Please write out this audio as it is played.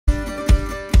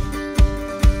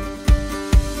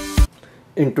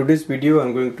In today's video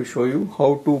I'm going to show you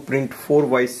how to print 4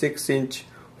 by 6 inch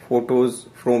photos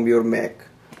from your Mac.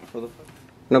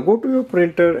 Now go to your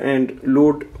printer and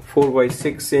load 4 by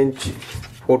 6 inch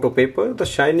photo paper. The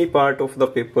shiny part of the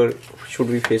paper should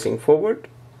be facing forward.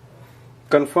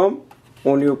 Confirm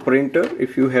on your printer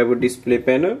if you have a display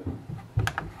panel.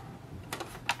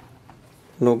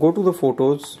 Now go to the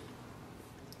photos.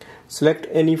 Select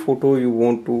any photo you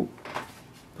want to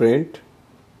print.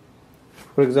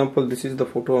 For example, this is the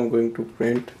photo I'm going to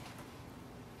print.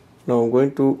 Now I'm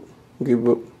going to give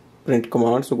a print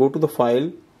command. So go to the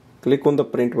file, click on the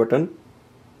print button.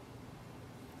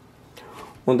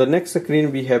 On the next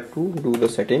screen we have to do the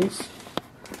settings.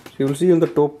 So you will see on the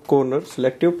top corner,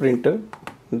 select your printer,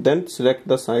 then select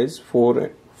the size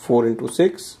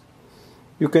 4x6.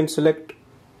 You can select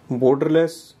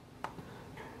borderless.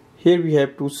 Here we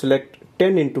have to select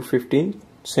 10 into 15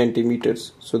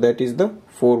 centimeters, so that is the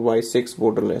 4 by 6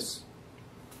 borderless.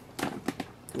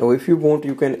 Now if you want,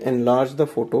 you can enlarge the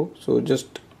photo, so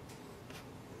just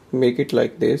make it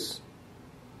like this,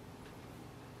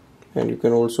 and you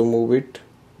can also move it.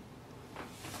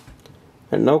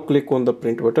 And now click on the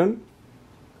print button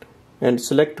and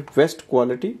select best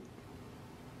quality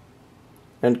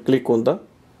and click on the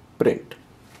print.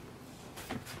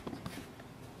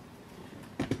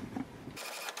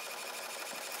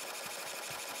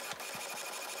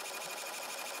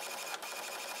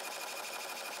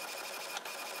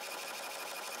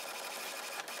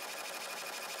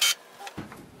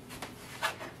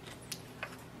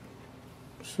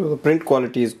 So the print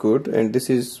quality is good, and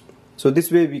this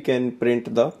way we can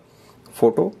print the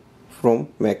photo from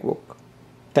MacBook.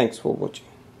 Thanks for watching.